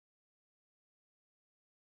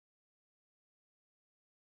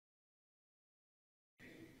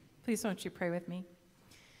Please won't you pray with me?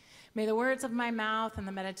 May the words of my mouth and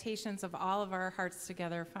the meditations of all of our hearts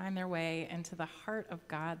together find their way into the heart of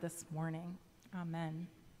God this morning. Amen.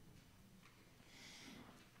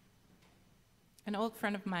 An old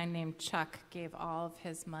friend of mine named Chuck gave all of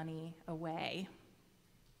his money away.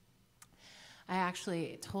 I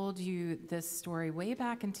actually told you this story way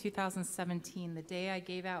back in 2017, the day I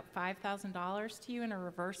gave out $5,000 to you in a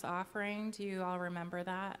reverse offering. Do you all remember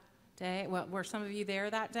that day? Well, were some of you there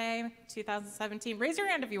that day, 2017? Raise your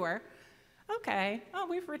hand if you were. Okay. Oh,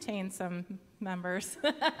 we've retained some members.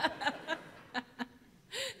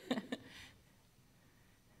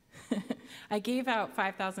 I gave out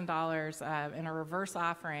 $5,000 in a reverse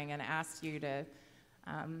offering and asked you to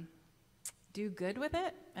do good with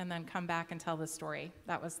it and then come back and tell the story.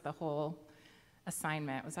 That was the whole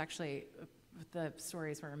assignment. It was actually, the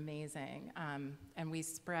stories were amazing. And we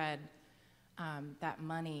spread that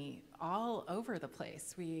money all over the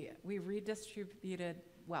place. We redistributed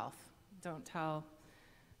wealth. Don't tell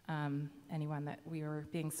anyone that we were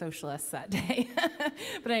being socialists that day.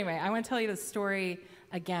 But anyway, I want to tell you the story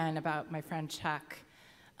again about my friend Chuck.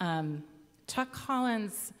 Chuck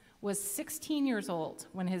Collins was 16 years old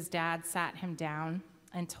when his dad sat him down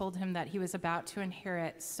and told him that he was about to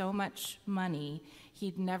inherit so much money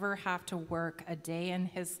he'd never have to work a day in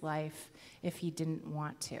his life if he didn't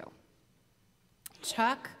want to.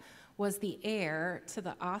 Chuck was the heir to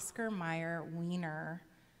the Oscar Mayer Wiener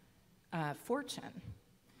fortune.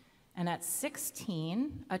 And at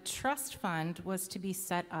 16, a trust fund was to be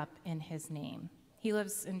set up in his name. He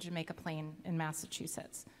lives in Jamaica Plain in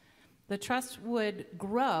Massachusetts. The trust would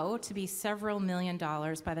grow to be several $1 million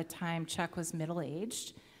by the time Chuck was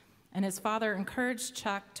middle-aged, and his father encouraged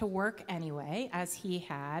Chuck to work anyway, as he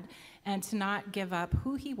had, and to not give up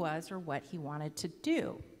who he was or what he wanted to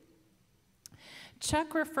do.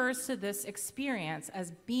 Chuck refers to this experience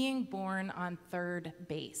as being born on third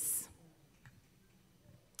base.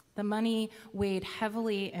 The money weighed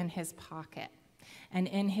heavily in his pocket, and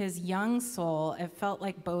in his young soul, it felt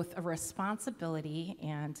like both a responsibility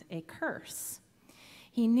and a curse.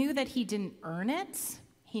 He knew that he didn't earn it,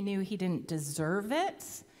 he knew he didn't deserve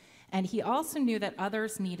it, and he also knew that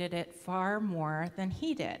others needed it far more than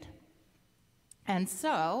he did. And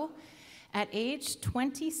so, at age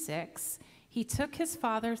 26, he took his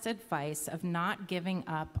father's advice of not giving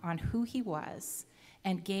up on who he was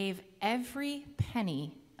and gave every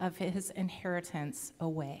penny of his inheritance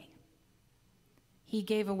away. He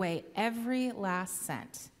gave away every last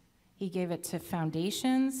cent. He gave it to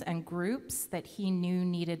foundations and groups that he knew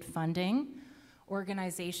needed funding,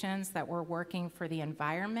 organizations that were working for the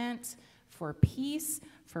environment, for peace,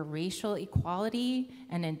 for racial equality,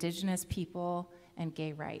 and indigenous people and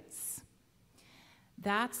gay rights.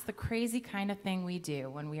 That's the crazy kind of thing we do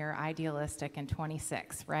when we are idealistic and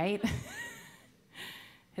 26, right?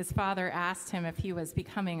 His father asked him if he was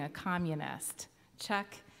becoming a communist.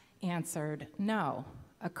 Chuck answered, no,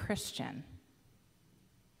 a Christian.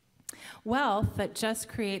 Wealth that just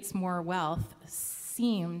creates more wealth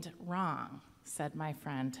seemed wrong, said my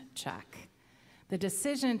friend Chuck. The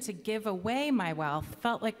decision to give away my wealth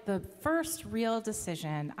felt like the first real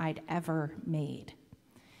decision I'd ever made.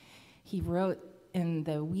 He wrote in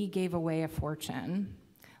the We Gave Away a Fortune,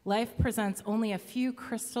 life presents only a few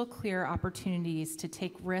crystal clear opportunities to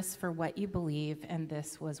take risks for what you believe, and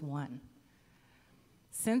this was one.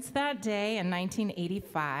 Since that day in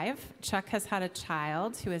 1985, Chuck has had a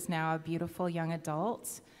child who is now a beautiful young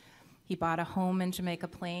adult. He bought a home in Jamaica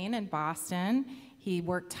Plain in Boston. He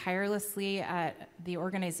worked tirelessly at the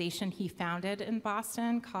organization he founded in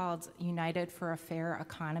Boston called United for a Fair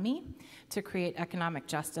Economy to create economic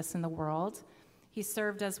justice in the world. He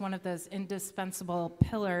served as one of those indispensable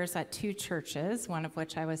pillars at two churches, one of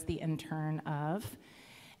which I was the intern of,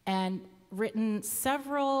 and written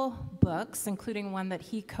several books, including one that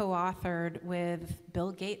he co-authored with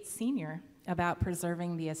Bill Gates Sr. about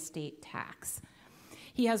preserving the estate tax.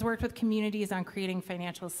 He has worked with communities on creating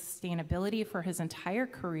financial sustainability for his entire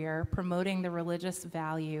career, promoting the religious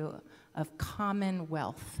value of common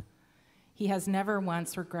wealth. He has never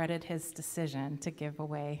once regretted his decision to give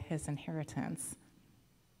away his inheritance.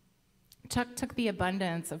 Chuck took the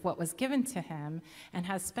abundance of what was given to him and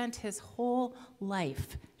has spent his whole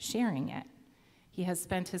life sharing it. He has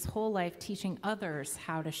spent his whole life teaching others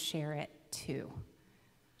how to share it too.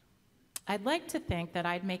 I'd like to think that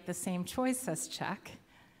I'd make the same choice as Chuck.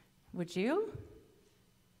 Would you?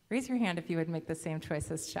 Raise your hand if you would make the same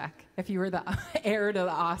choice as Chuck, if you were the heir to the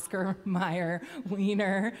Oscar Mayer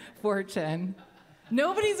Wiener fortune.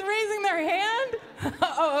 Nobody's raising their hand?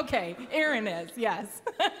 Oh, okay. Aaron is, yes.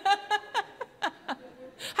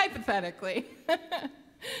 Hypothetically.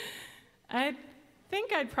 I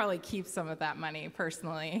think I'd probably keep some of that money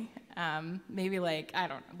personally. Maybe like, I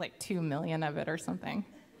don't know, like 2 million of it or something.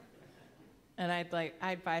 And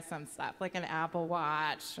I'd buy some stuff, like an Apple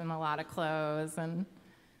Watch and a lot of clothes and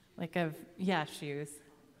shoes.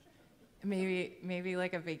 Maybe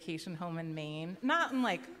like a vacation home in Maine. Not in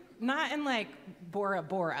like Bora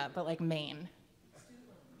Bora, but like Maine.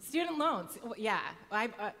 Student loans. Yeah,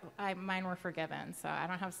 mine were forgiven, so I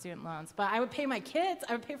don't have student loans. But I would pay my kids.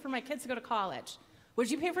 I would pay for my kids to go to college. Would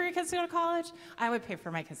you pay for your kids to go to college? I would pay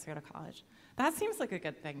for my kids to go to college. That seems like a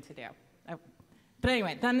good thing to do. But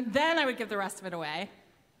anyway, then I would give the rest of it away.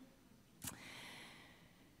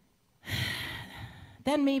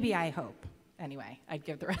 Then maybe I hope. Anyway, I'd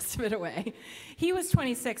give the rest of it away. He was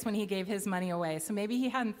 26 when he gave his money away, so maybe he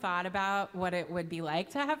hadn't thought about what it would be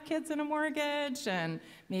like to have kids and a mortgage, and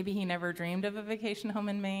maybe he never dreamed of a vacation home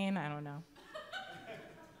in Maine. I don't know.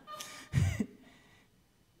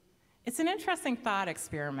 It's an interesting thought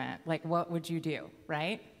experiment, like what would you do,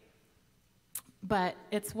 right? But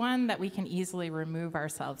it's one that we can easily remove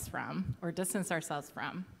ourselves from or distance ourselves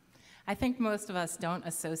from. I think most of us don't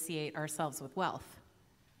associate ourselves with wealth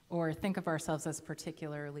or think of ourselves as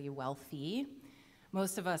particularly wealthy.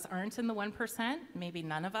 Most of us aren't in the 1%, maybe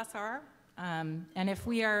none of us are. And if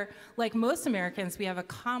we are, like most Americans, we have a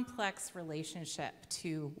complex relationship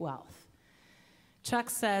to wealth. Chuck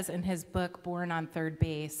says in his book, Born on Third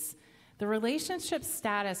Base, the relationship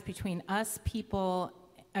status between US people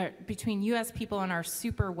and our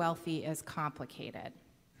super wealthy is complicated.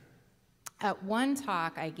 At one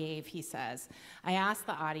talk I gave, he says, I asked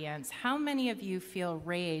the audience, how many of you feel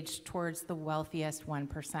rage towards the wealthiest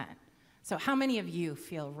 1%? So how many of you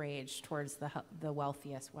feel rage towards the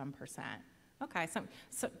wealthiest 1%? Okay,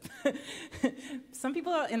 some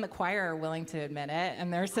people in the choir are willing to admit it,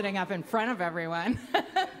 and they're sitting up in front of everyone.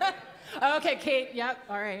 Okay, Kate, yep,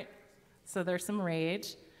 all right. So there's some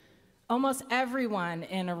rage. Almost everyone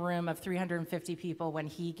in a room of 350 people when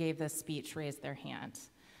he gave this speech raised their hand.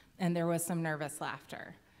 And there was some nervous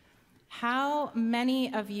laughter. How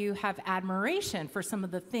many of you have admiration for some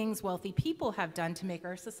of the things wealthy people have done to make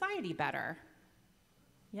our society better?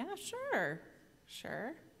 Yeah,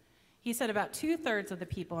 sure. He said about 2/3 of the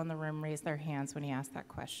people in the room raised their hands when he asked that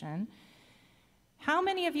question. How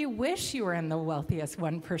many of you wish you were in the wealthiest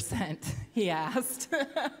 1%? He asked.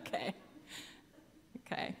 Okay.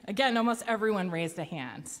 Again, almost everyone raised a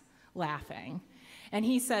hand, laughing. And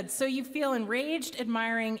he said, so you feel enraged,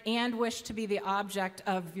 admiring, and wish to be the object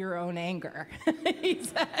of your own anger, he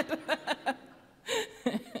said.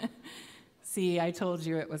 See, I told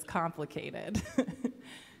you it was complicated.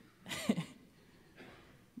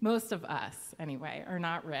 Most of us, anyway, are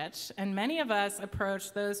not rich, and many of us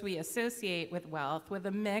approach those we associate with wealth with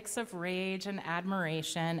a mix of rage and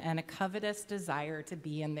admiration and a covetous desire to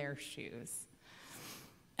be in their shoes.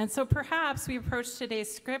 And so perhaps we approach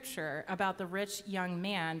today's scripture about the rich young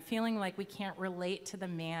man feeling like we can't relate to the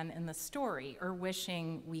man in the story or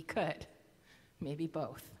wishing we could. Maybe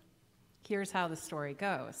both. Here's how the story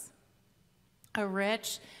goes. A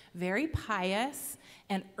rich, very pious,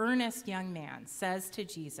 and earnest young man says to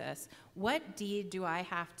Jesus, what deed do I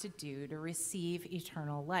have to do to receive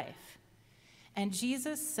eternal life? And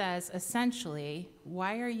Jesus says, essentially,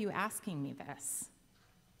 why are you asking me this?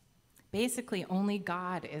 Basically, only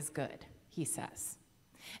God is good, he says.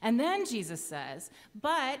 And then Jesus says,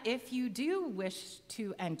 but if you do wish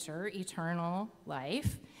to enter eternal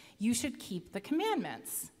life, you should keep the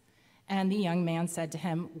commandments. And the young man said to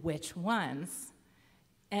him, which ones?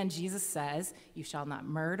 And Jesus says, you shall not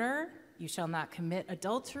murder, you shall not commit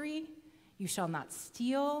adultery, you shall not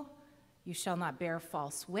steal, you shall not bear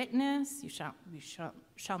false witness, you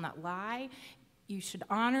shall not lie, you should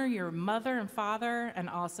honor your mother and father, and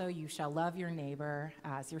also you shall love your neighbor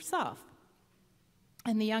as yourself.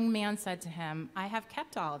 And the young man said to him, I have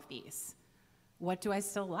kept all of these. What do I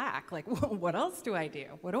still lack? Like, what else do I do?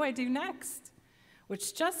 What do I do next?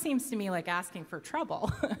 Which just seems to me like asking for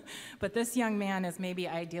trouble. But this young man is maybe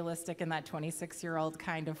idealistic in that 26-year-old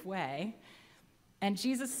kind of way. And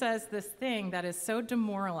Jesus says this thing that is so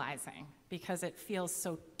demoralizing because it feels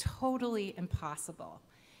so totally impossible.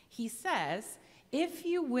 He says, if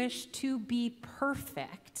you wish to be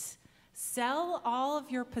perfect, sell all of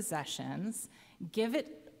your possessions, give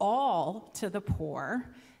it all to the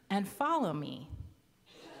poor, and follow me.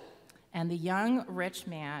 And the young rich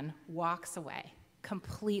man walks away,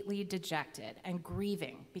 completely dejected and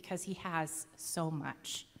grieving because he has so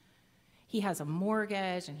much. He has a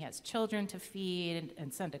mortgage, and he has children to feed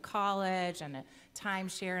and send to college, and a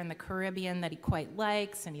timeshare in the Caribbean that he quite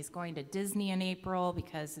likes, and he's going to Disney in April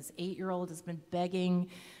because his 8-year-old has been begging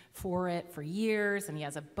for it for years, and he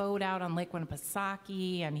has a boat out on Lake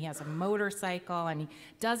Winnipesaukee, and he has a motorcycle, and he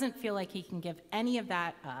doesn't feel like he can give any of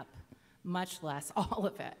that up, much less all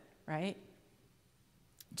of it, right?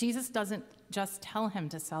 Jesus doesn't just tell him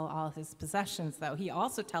to sell all his possessions, though. He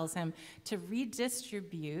also tells him to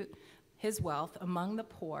redistribute his wealth among the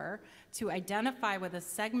poor, to identify with a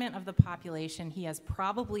segment of the population he has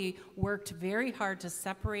probably worked very hard to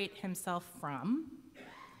separate himself from.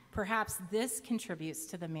 Perhaps this contributes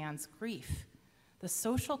to the man's grief. The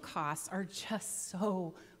social costs are just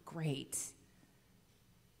so great.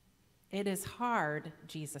 It is hard,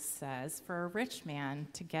 Jesus says, for a rich man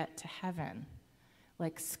to get to heaven,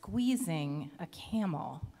 like squeezing a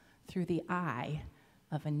camel through the eye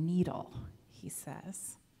of a needle, he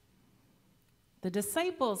says. The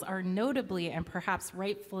disciples are notably and perhaps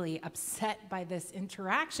rightfully upset by this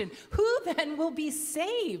interaction. Who then will be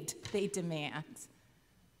saved, they demand.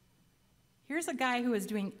 Here's a guy who is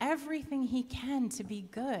doing everything he can to be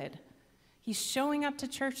good. He's showing up to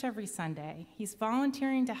church every Sunday. He's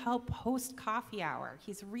volunteering to help host coffee hour.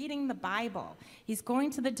 He's reading the Bible. He's going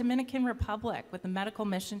to the Dominican Republic with the medical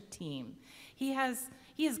mission team. He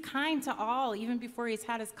is kind to all, even before he's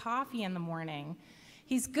had his coffee in the morning.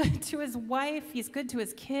 He's good to his wife. He's good to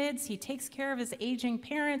his kids. He takes care of his aging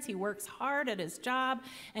parents. He works hard at his job,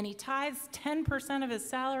 and he tithes 10% of his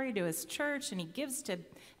salary to his church, and he gives to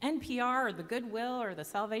NPR or the Goodwill or the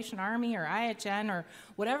Salvation Army or IHN or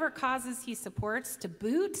whatever causes he supports. To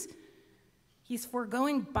boot, he's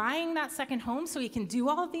foregoing buying that second home so he can do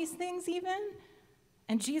all of these things even.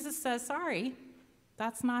 And Jesus says, sorry,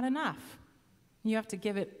 that's not enough. You have to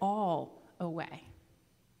give it all away.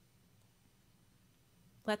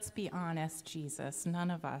 Let's be honest, Jesus,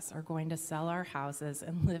 none of us are going to sell our houses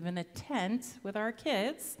and live in a tent with our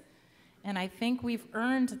kids, and I think we've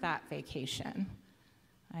earned that vacation.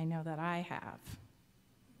 I know that I have.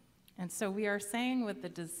 And so we are saying with the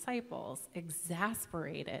disciples,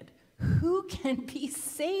 exasperated, who can be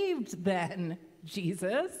saved then,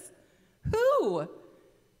 Jesus? Who?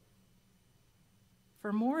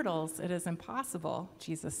 For mortals, it is impossible,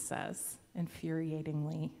 Jesus says,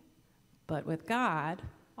 infuriatingly. But with God,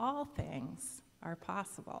 all things are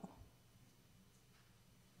possible.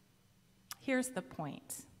 Here's the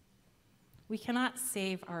point. We cannot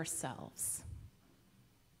save ourselves.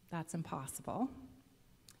 That's impossible.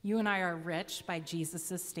 You and I are rich by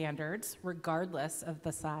Jesus' standards, regardless of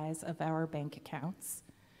the size of our bank accounts.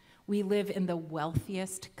 We live in the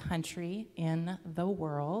wealthiest country in the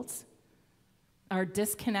world. Our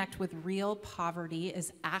disconnect with real poverty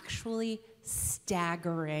is actually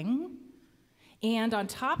staggering. And on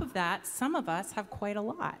top of that, some of us have quite a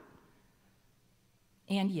lot.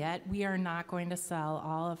 And yet, we are not going to sell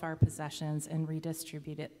all of our possessions and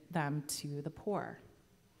redistribute them to the poor.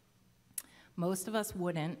 Most of us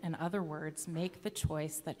wouldn't, in other words, make the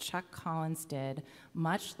choice that Chuck Collins did,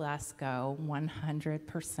 much less go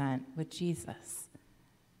 100% with Jesus.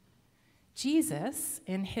 Jesus,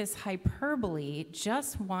 in his hyperbole,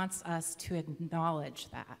 just wants us to acknowledge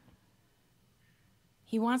that.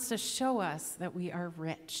 He wants to show us that we are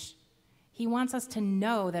rich. He wants us to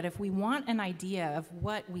know that if we want an idea of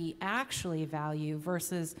what we actually value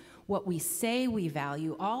versus what we say we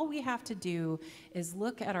value, all we have to do is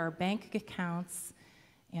look at our bank accounts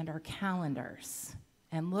and our calendars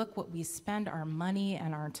and look what we spend our money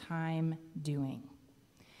and our time doing.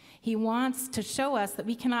 He wants to show us that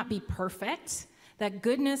we cannot be perfect, that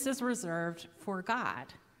goodness is reserved for God.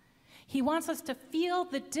 He wants us to feel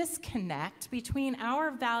the disconnect between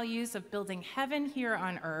our values of building heaven here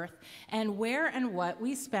on earth and where and what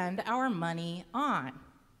we spend our money on,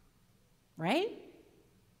 right?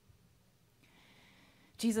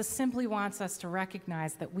 Jesus simply wants us to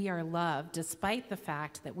recognize that we are loved despite the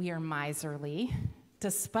fact that we are miserly,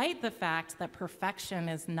 despite the fact that perfection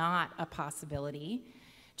is not a possibility.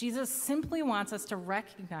 Jesus simply wants us to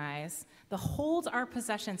recognize the hold our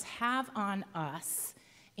possessions have on us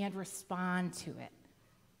and respond to it.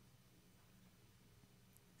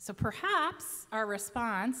 So perhaps our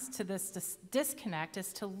response to this disconnect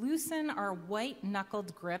is to loosen our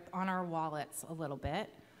white-knuckled grip on our wallets a little bit,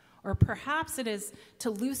 or perhaps it is to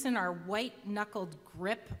loosen our white-knuckled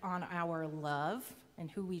grip on our love and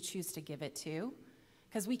who we choose to give it to,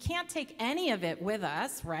 because we can't take any of it with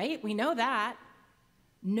us, right? We know that.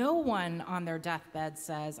 No one on their deathbed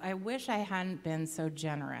says, I wish I hadn't been so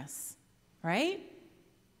generous, right?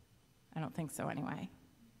 I don't think so anyway.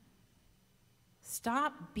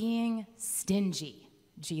 Stop being stingy,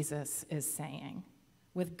 Jesus is saying.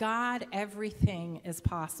 With God, everything is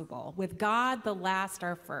possible. With God, the last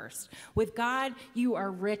are first. With God, you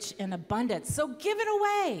are rich in abundance. So give it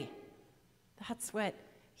away. That's what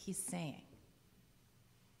he's saying.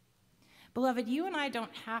 Beloved, you and I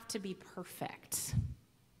don't have to be perfect.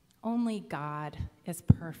 Only God is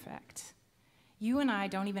perfect. You and I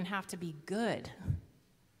don't even have to be good.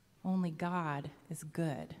 Only God is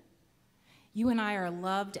good. You and I are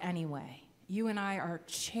loved anyway. You and I are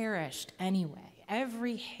cherished anyway.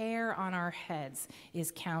 Every hair on our heads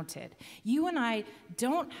is counted. You and I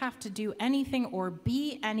don't have to do anything or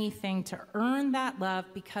be anything to earn that love,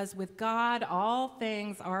 because with God, all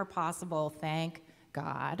things are possible, thank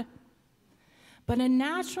God. But a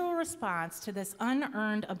natural response to this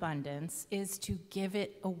unearned abundance is to give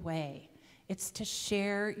it away. It's to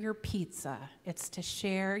share your pizza. It's to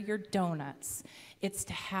share your donuts. It's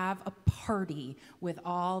to have a party with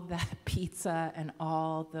all that pizza and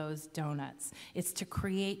all those donuts. It's to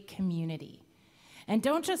create community. And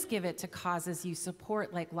don't just give it to causes you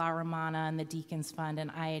support like La Romana and the Deacons Fund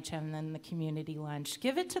and IHM and the Community Lunch.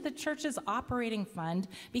 Give it to the church's operating fund,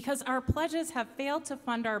 because our pledges have failed to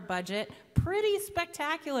fund our budget pretty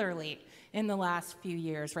spectacularly in the last few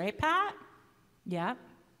years, right, Pat? Yeah.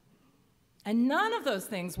 And none of those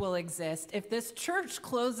things will exist if this church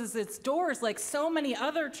closes its doors like so many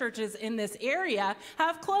other churches in this area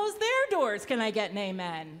have closed their doors. Can I get an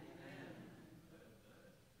amen?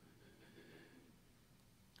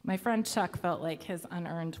 My friend Chuck felt like his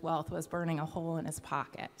unearned wealth was burning a hole in his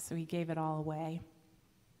pocket, so he gave it all away.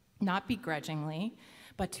 Not begrudgingly,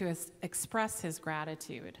 but to express his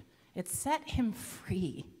gratitude. It set him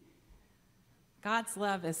free. God's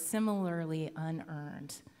love is similarly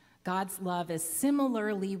unearned. God's love is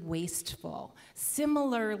similarly wasteful,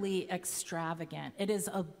 similarly extravagant. It is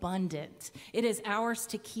abundant. It is ours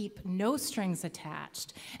to keep, no strings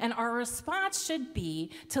attached. And our response should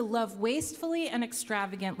be to love wastefully and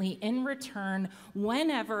extravagantly in return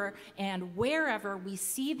whenever and wherever we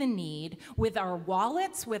see the need, with our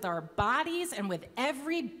wallets, with our bodies, and with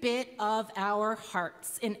every bit of our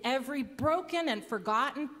hearts, in every broken and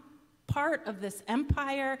forgotten part of this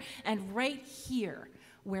empire, and right here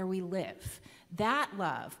where we live. That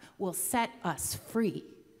love will set us free.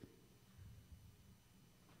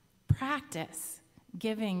 Practice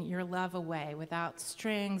giving your love away without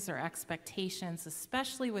strings or expectations,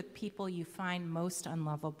 especially with people you find most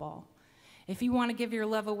unlovable. If you want to give your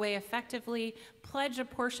love away effectively, pledge a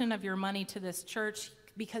portion of your money to this church,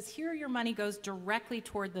 because here your money goes directly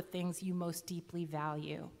toward the things you most deeply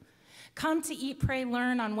value. Come to Eat, Pray,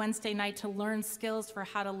 Learn on Wednesday night to learn skills for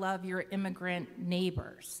how to love your immigrant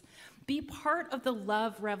neighbors. Be part of the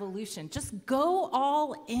love revolution. Just go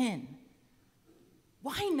all in.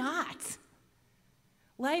 Why not?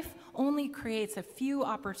 Life only creates a few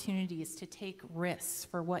opportunities to take risks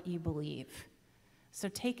for what you believe. So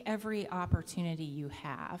take every opportunity you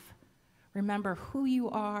have. Remember who you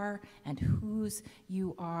are and whose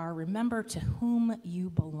you are. Remember to whom you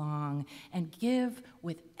belong, and give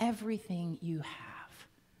with everything you have.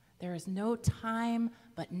 There is no time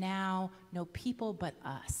but now, no people but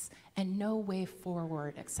us, and no way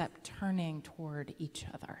forward except turning toward each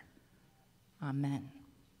other. Amen.